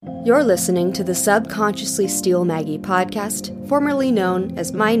You're listening to the Subconsciously Steel Maggie podcast, formerly known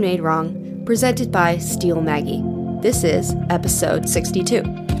as Mind Made Wrong, presented by Steel Maggie. This is episode 62.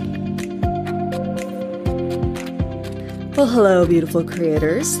 Well, hello, beautiful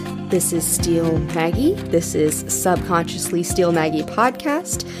creators. This is Steel Maggie. This is Subconsciously Steel Maggie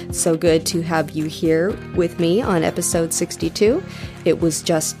podcast. So good to have you here with me on episode 62. It was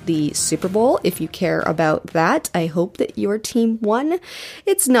just the Super Bowl. If you care about that, I hope that your team won.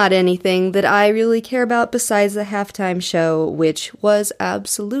 It's not anything that I really care about besides the halftime show, which was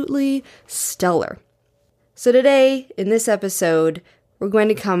absolutely stellar. So today, in this episode, we're going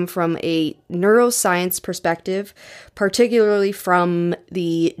to come from a neuroscience perspective, particularly from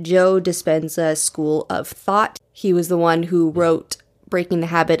the Joe Dispenza School of Thought. He was the one who wrote Breaking the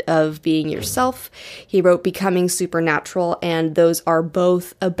Habit of Being Yourself. He wrote Becoming Supernatural, and those are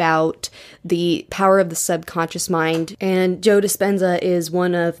both about the power of the subconscious mind. And Joe Dispenza is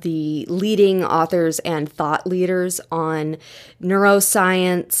one of the leading authors and thought leaders on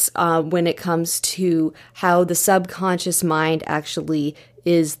neuroscience when it comes to how the subconscious mind actually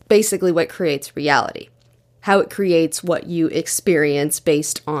is basically what creates reality. How it creates what you experience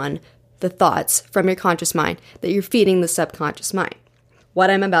based on the thoughts from your conscious mind that you're feeding the subconscious mind. What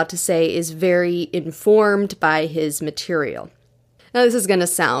I'm about to say is very informed by his material. Now, this is going to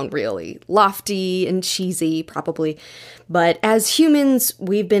sound really lofty and cheesy, probably, but as humans,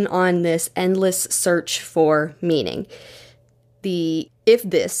 we've been on this endless search for meaning. The if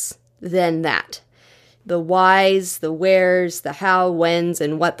this, then that. The whys, the wheres, the how, whens,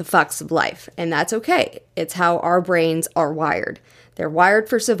 and what the fucks of life. And that's okay. It's how our brains are wired. They're wired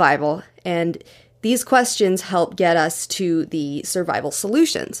for survival, and these questions help get us to the survival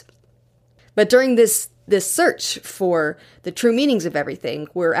solutions. But during this search for the true meanings of everything,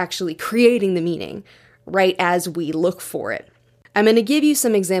 we're actually creating the meaning right as we look for it. I'm going to give you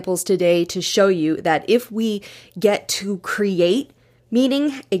some examples today to show you that if we get to create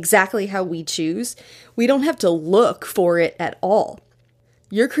meaning exactly how we choose, we don't have to look for it at all.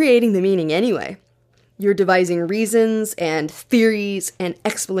 You're creating the meaning anyway. You're devising reasons and theories and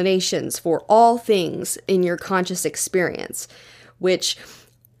explanations for all things in your conscious experience, which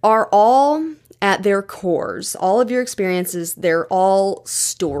are all at their cores. All of your experiences, they're all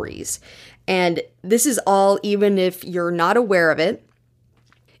stories. And this is all, even if you're not aware of it,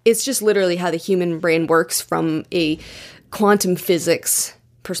 it's just literally how the human brain works from a quantum physics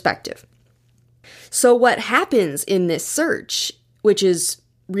perspective. So what happens in this search, which is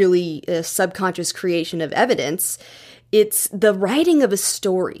really a subconscious creation of evidence, it's the writing of a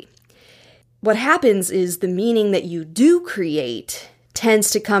story. What happens is the meaning that you do create tends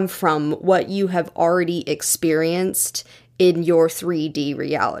to come from what you have already experienced in your 3D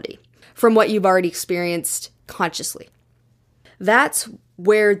reality, from what you've already experienced consciously. That's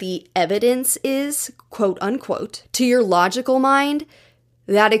where the evidence is, quote unquote. To your logical mind,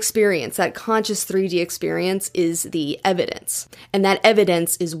 that experience, that conscious 3D experience, is the evidence. And that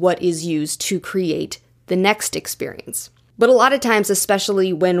evidence is what is used to create the next experience. But a lot of times,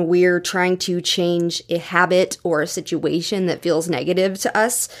 especially when we're trying to change a habit or a situation that feels negative to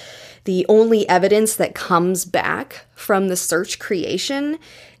us, the only evidence that comes back from the search creation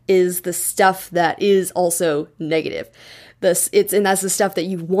is the stuff that is also negative. And that's the stuff that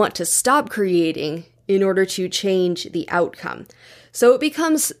you want to stop creating in order to change the outcome. So it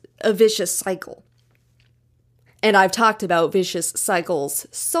becomes a vicious cycle. And I've talked about vicious cycles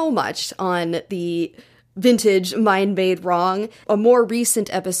so much on the vintage Mind Made Wrong. A more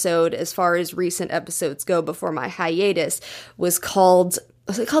recent episode, as far as recent episodes go before my hiatus, was it called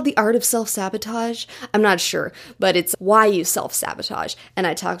The Art of Self-Sabotage? I'm not sure, but it's Why You Self-Sabotage. And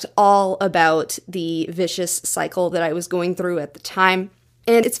I talked all about the vicious cycle that I was going through at the time.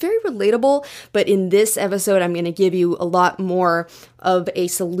 And it's very relatable, but in this episode, I'm going to give you a lot more of a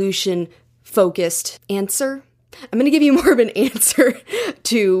solution-focused answer. I'm going to give you more of an answer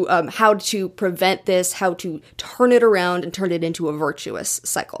to how to prevent this, how to turn it around and turn it into a virtuous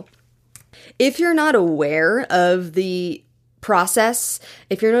cycle. If you're not aware of the process,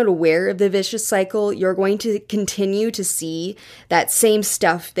 if you're not aware of the vicious cycle, you're going to continue to see that same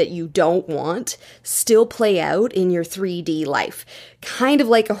stuff that you don't want still play out in your 3D life, kind of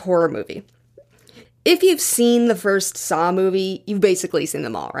like a horror movie. If you've seen the first Saw movie, you've basically seen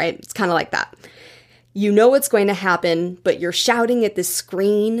them all, right? It's kind of like that. You know what's going to happen, but you're shouting at the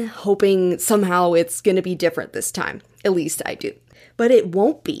screen, hoping somehow it's going to be different this time. At least I do. But it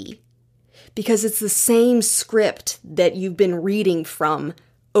won't be. Because it's the same script that you've been reading from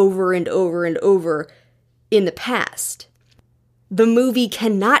over and over and over in the past. The movie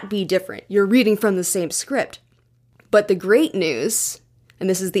cannot be different. You're reading from the same script. But the great news, and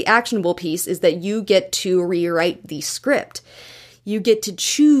this is the actionable piece, is that you get to rewrite the script. You get to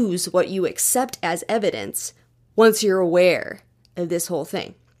choose what you accept as evidence once you're aware of this whole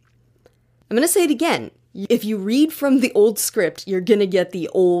thing. I'm going to say it again. If you read from the old script, you're going to get the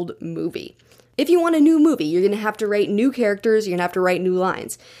old movie. If you want a new movie, you're going to have to write new characters, you're going to have to write new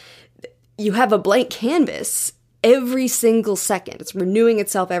lines. You have a blank canvas every single second. It's renewing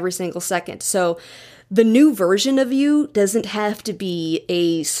itself every single second. So the new version of you doesn't have to be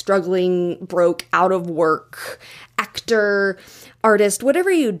a struggling, broke, out of work actor, artist,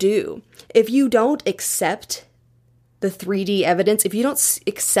 whatever you do. If you don't accept the 3D evidence, if you don't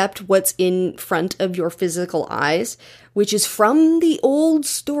accept what's in front of your physical eyes, which is from the old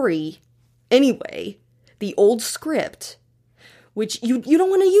story anyway, the old script, which you don't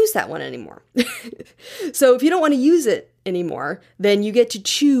want to use that one anymore. So if you don't want to use it anymore, then you get to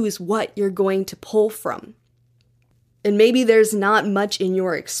choose what you're going to pull from. And maybe there's not much in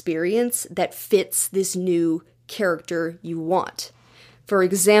your experience that fits this new character you want. For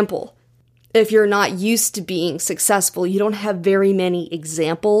example, if you're not used to being successful, you don't have very many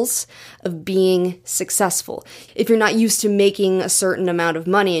examples of being successful. If you're not used to making a certain amount of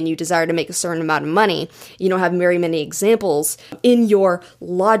money and you desire to make a certain amount of money, you don't have very many examples in your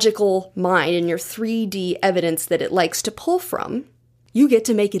logical mind, in your 3D evidence that it likes to pull from, you get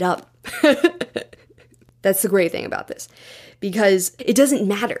to make it up. That's the great thing about this, because it doesn't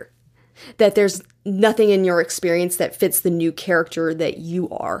matter that there's nothing in your experience that fits the new character that you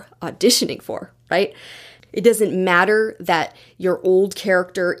are auditioning for, right? It doesn't matter that your old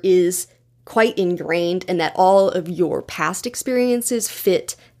character is quite ingrained and that all of your past experiences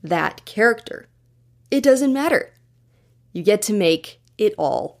fit that character. It doesn't matter. You get to make it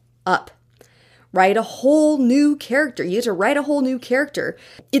all up. Write a whole new character. You get to write a whole new character.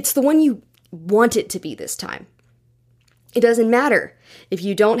 It's the one you want it to be this time. It doesn't matter if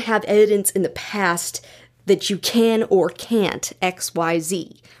you don't have evidence in the past that you can or can't X, Y,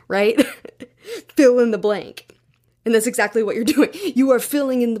 Z, right? Fill in the blank. And that's exactly what you're doing. You are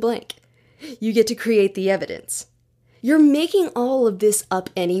filling in the blank. You get to create the evidence. You're making all of this up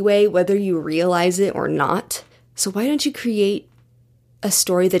anyway, whether you realize it or not. So why don't you create a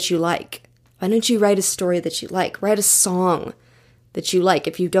story that you like? Why don't you write a story that you like? Write a song that you like.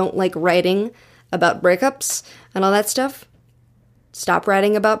 If you don't like writing about breakups and all that stuff, stop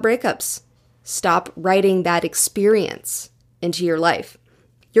writing about breakups. Stop writing that experience into your life.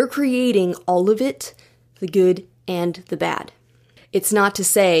 You're creating all of it, the good and the bad. It's not to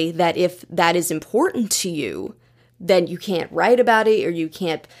say that if that is important to you, then you can't write about it or you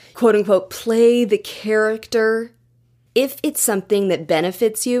can't, quote unquote, play the character. If it's something that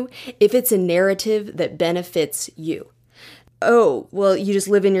benefits you, if it's a narrative that benefits you. Oh, well, you just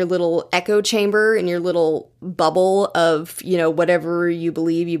live in your little echo chamber, in your little bubble of, whatever you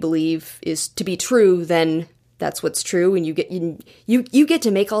believe is to be true, then that's what's true. And you get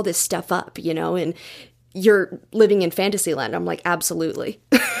to make all this stuff up, and you're living in fantasy land. I'm like, absolutely.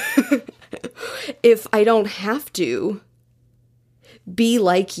 If I don't have to be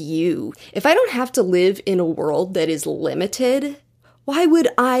like you, if I don't have to live in a world that is limited, why would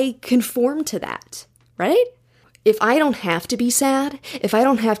I conform to that, right? If I don't have to be sad, if I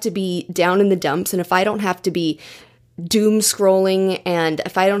don't have to be down in the dumps, and if I don't have to be doom scrolling, and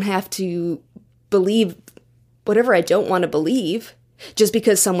if I don't have to believe whatever I don't want to believe, just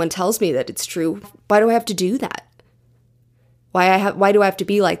because someone tells me that it's true, why do I have to do that? Why do I have to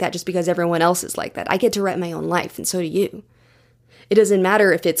be like that just because everyone else is like that? I get to write my own life, and so do you. It doesn't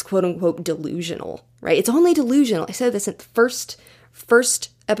matter if it's quote unquote delusional, right? It's only delusional. I said this in the first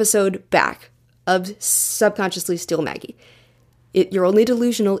episode back of Subconsciously Steal Maggie. You're only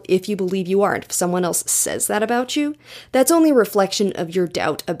delusional if you believe you are. And if someone else says that about you, that's only a reflection of your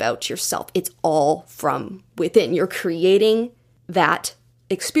doubt about yourself. It's all from within. You're creating that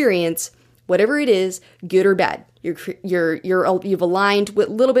experience, whatever it is, good or bad. You've aligned a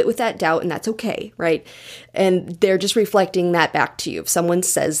little bit with that doubt, and that's okay, right? And they're just reflecting that back to you. If someone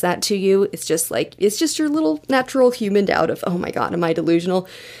says that to you, it's just your little natural human doubt of, oh my God, am I delusional?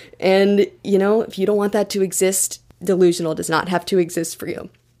 And, if you don't want that to exist, delusional does not have to exist for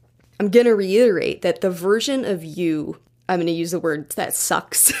you. I'm going to reiterate that the version of you, I'm going to use the word that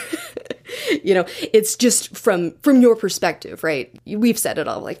sucks. It's just from your perspective, right? We've said it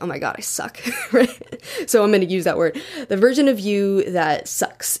all, like, oh my God, I suck, right? So I'm going to use that word. The version of you that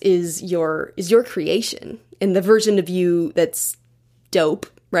sucks is your creation. And the version of you that's dope,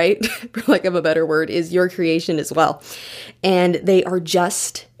 right? For lack of a better word, is your creation as well. And they are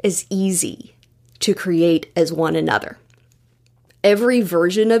just as easy to create as one another. Every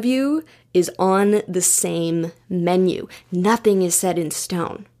version of you is on the same menu. Nothing is set in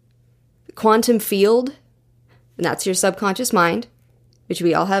stone. Quantum field, and that's your subconscious mind, which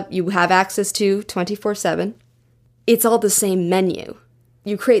you have access to 24/7. It's all the same menu.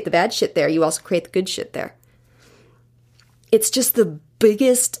 You create the bad shit there, you also create the good shit there. It's just the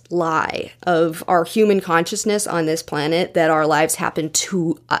biggest lie of our human consciousness on this planet that our lives happen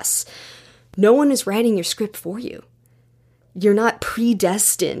to us. No one is writing your script for you. You're not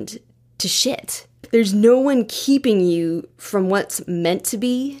predestined to shit. There's no one keeping you from what's meant to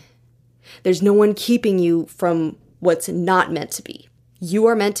be. There's no one keeping you from what's not meant to be. You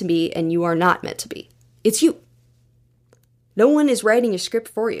are meant to be and you are not meant to be. It's you. No one is writing your script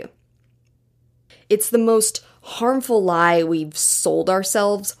for you. It's the most harmful lie we've sold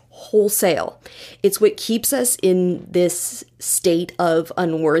ourselves wholesale. It's what keeps us in this state of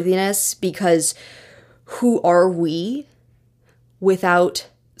unworthiness, because who are we without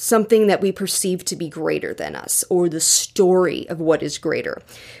something that we perceive to be greater than us, or the story of what is greater?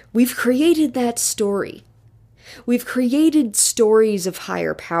 We've created that story. We've created stories of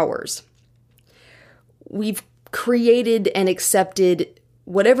higher powers. We've created and accepted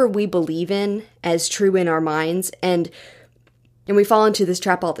whatever we believe in as true in our minds, and we fall into this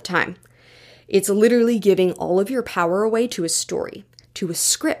trap all the time. It's literally giving all of your power away to a story, to a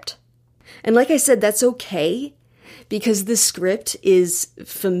script. And like I said, that's okay, because the script is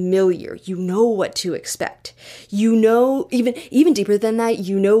familiar. You know what to expect. You know, even deeper than that,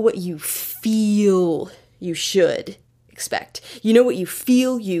 you know what you feel you should expect. You know what you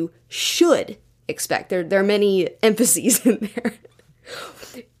feel you should expect. There are many emphases in there.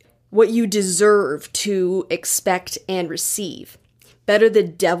 What you deserve to expect and receive. Better the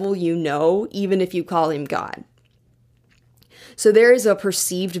devil you know, even if you call him God. So there is a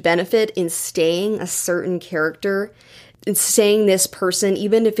perceived benefit in staying a certain character, in staying this person,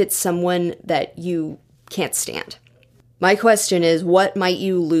 even if it's someone that you can't stand. My question is, what might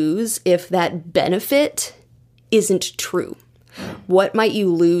you lose if that benefit isn't true? What might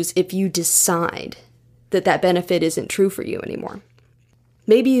you lose if you decide that that benefit isn't true for you anymore?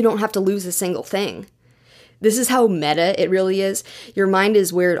 Maybe you don't have to lose a single thing. This is how meta it really is. Your mind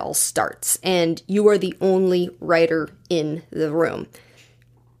is where it all starts, and you are the only writer in the room.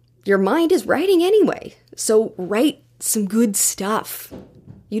 Your mind is writing anyway, so write some good stuff.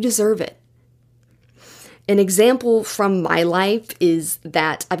 You deserve it. An example from my life is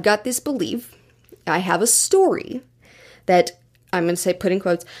that I've got this belief, I have a story that I'm going to say, put in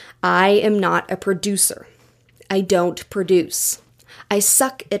quotes, I am not a producer. I don't produce. I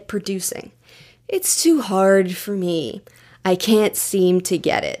suck at producing. It's too hard for me. I can't seem to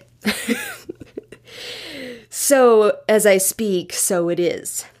get it. So, as I speak, so it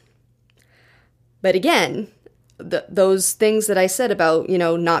is. But again, those things that I said about,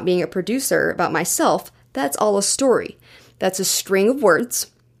 not being a producer, about myself, that's all a story. That's a string of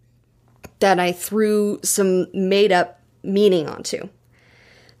words that I threw some made-up meaning onto.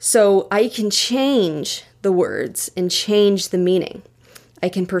 So I can change the words and change the meaning. I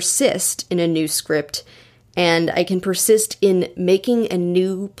can persist in a new script, and I can persist in making a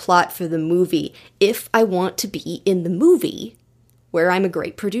new plot for the movie if I want to be in the movie where I'm a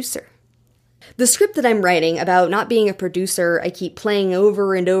great producer. The script that I'm writing about not being a producer, I keep playing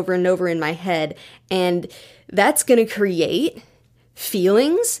over and over and over in my head, and that's going to create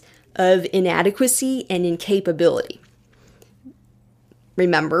feelings of inadequacy and incapability.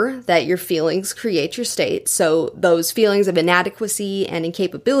 Remember that your feelings create your state, so those feelings of inadequacy and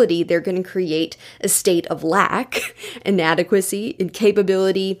incapability, they're going to create a state of lack, inadequacy,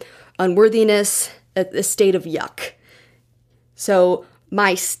 incapability, unworthiness, a state of yuck. So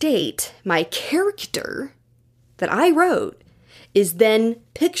my state, my character that I wrote, is then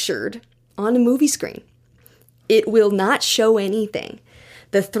pictured on a movie screen. It will not show anything.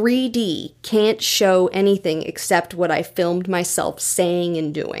 The 3D can't show anything except what I filmed myself saying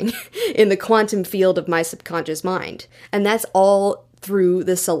and doing in the quantum field of my subconscious mind. And that's all through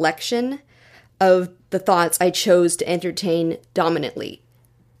the selection of the thoughts I chose to entertain dominantly.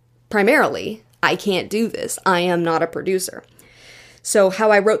 Primarily, I can't do this. I am not a producer. So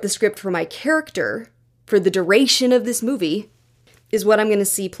how I wrote the script for my character for the duration of this movie is what I'm going to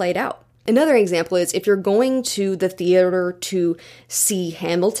see played out. Another example is if you're going to the theater to see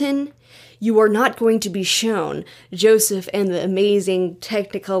Hamilton, you are not going to be shown Joseph and the Amazing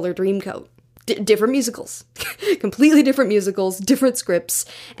Technicolor Dreamcoat. Different musicals. Completely different musicals, different scripts,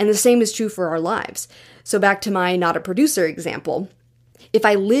 and the same is true for our lives. So back to my not a producer example. If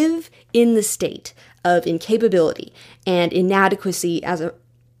I live in the state of incapability and inadequacy as a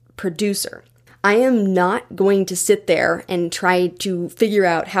producer, I am not going to sit there and try to figure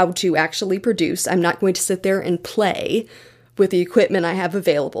out how to actually produce. I'm not going to sit there and play with the equipment I have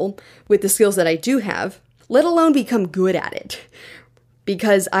available, with the skills that I do have, let alone become good at it.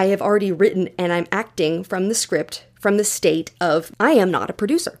 Because I have already written and I'm acting from the script, from the state of, I am not a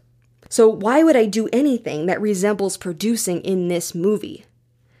producer. So why would I do anything that resembles producing in this movie?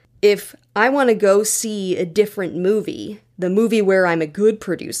 If I want to go see a different movie, the movie where I'm a good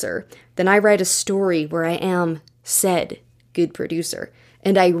producer, then I write a story where I am said good producer.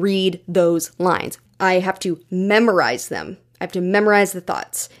 And I read those lines. I have to memorize them. I have to memorize the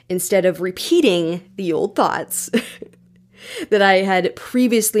thoughts instead of repeating the old thoughts that I had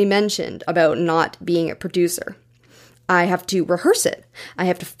previously mentioned about not being a producer. I have to rehearse it. I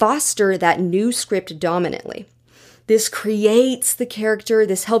have to foster that new script dominantly. This creates the character.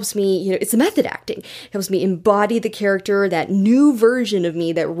 This helps me, it's a method acting. It helps me embody the character, that new version of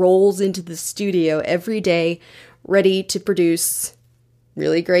me that rolls into the studio every day, ready to produce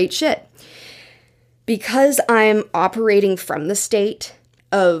really great shit. Because I'm operating from the state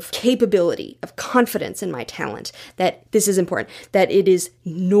of capability, of confidence in my talent, that this is important, that it is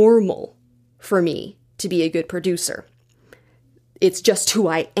normal for me to be a good producer. It's just who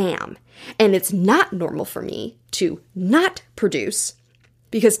I am. And it's not normal for me to not produce,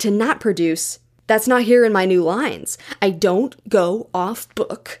 because to not produce, that's not here in my new lines. I don't go off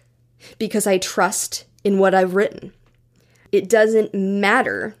book because I trust in what I've written. It doesn't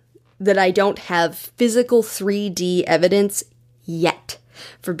matter that I don't have physical 3D evidence yet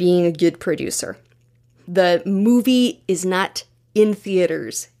for being a good producer. The movie is not in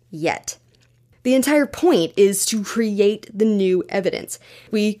theaters yet. The entire point is to create the new evidence.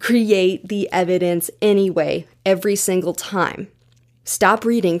 We create the evidence anyway, every single time. Stop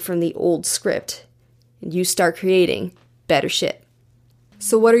reading from the old script, and you start creating better shit.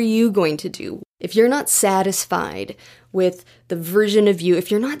 So what are you going to do? If you're not satisfied with the version of you, if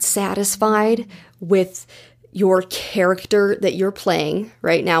you're not satisfied with your character that you're playing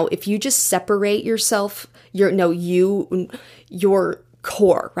right now, if you just separate yourself, your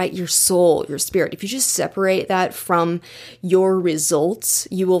core, right? Your soul, your spirit. If you just separate that from your results,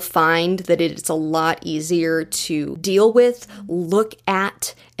 you will find that it's a lot easier to deal with, look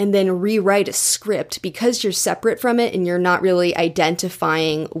at, and then rewrite a script because you're separate from it and you're not really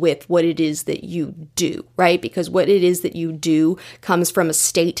identifying with what it is that you do, right? Because what it is that you do comes from a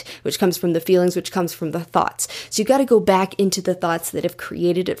state, which comes from the feelings, which comes from the thoughts. So you got to go back into the thoughts that have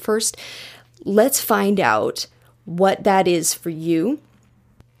created it first. Let's find out what that is for you.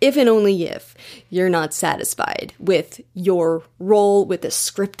 If and only if you're not satisfied with your role, with the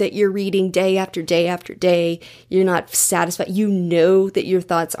script that you're reading day after day after day, you're not satisfied, you know that your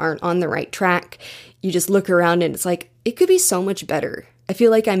thoughts aren't on the right track, you just look around and it's like, it could be so much better. I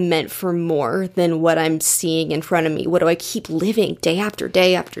feel like I'm meant for more than what I'm seeing in front of me. What do I keep living day after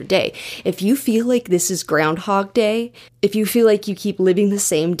day after day? If you feel like this is Groundhog Day, if you feel like you keep living the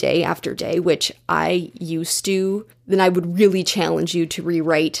same day after day, which I used to, then I would really challenge you to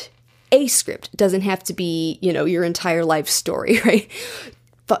rewrite a script. It doesn't have to be, your entire life story, right?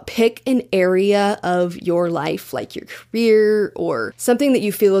 But pick an area of your life, like your career or something that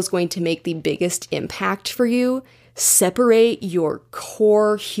you feel is going to make the biggest impact for you. Separate your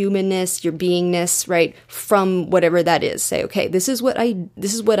core humanness, your beingness, right, from whatever that is. Say, okay, this is what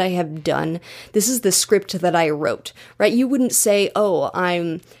I have done. This is the script that I wrote, right? You wouldn't say,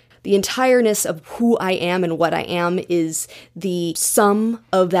 the entireness of who I am and what I am is the sum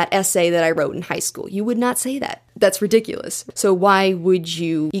of that essay that I wrote in high school. You would not say that. That's ridiculous. So why would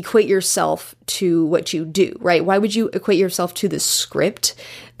you equate yourself to what you do, right? Why would you equate yourself to the script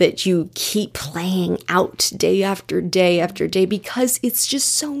that you keep playing out day after day after day? Because it's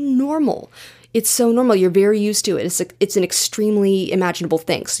just so normal. It's so normal. You're very used to it. It's an extremely imaginable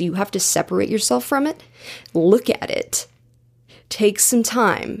thing. So you have to separate yourself from it, look at it, take some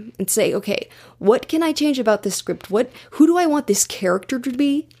time and say, okay, what can I change about this script? Who do I want this character to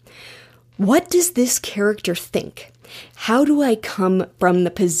be? What does this character think? How do I come from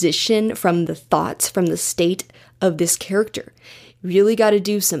the position, from the thoughts, from the state of this character? Really got to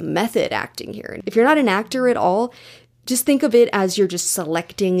do some method acting here. If you're not an actor at all, just think of it as you're just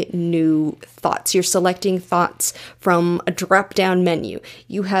selecting new thoughts. You're selecting thoughts from a drop-down menu.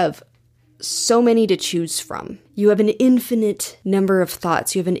 You have so many to choose from. You have an infinite number of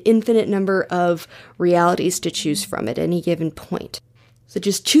thoughts. You have an infinite number of realities to choose from at any given point. So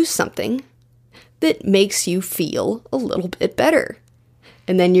just choose something that makes you feel a little bit better.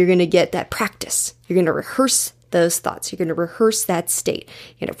 And then you're going to get that practice. You're going to rehearse those thoughts. You're going to rehearse that state.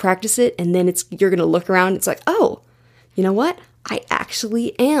 You're going to practice it, and then you're going to look around. It's like, oh, you know what? I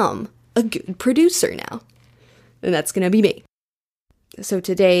actually am a good producer now. And that's going to be me. So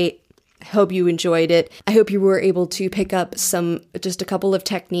today, I hope you enjoyed it. I hope you were able to pick up just a couple of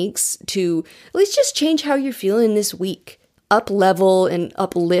techniques to at least just change how you're feeling this week. Up level and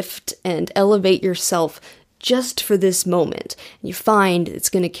uplift and elevate yourself just for this moment. And you find it's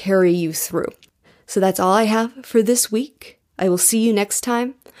going to carry you through. So that's all I have for this week. I will see you next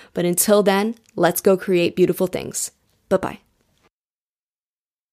time. But until then, let's go create beautiful things. Bye-bye.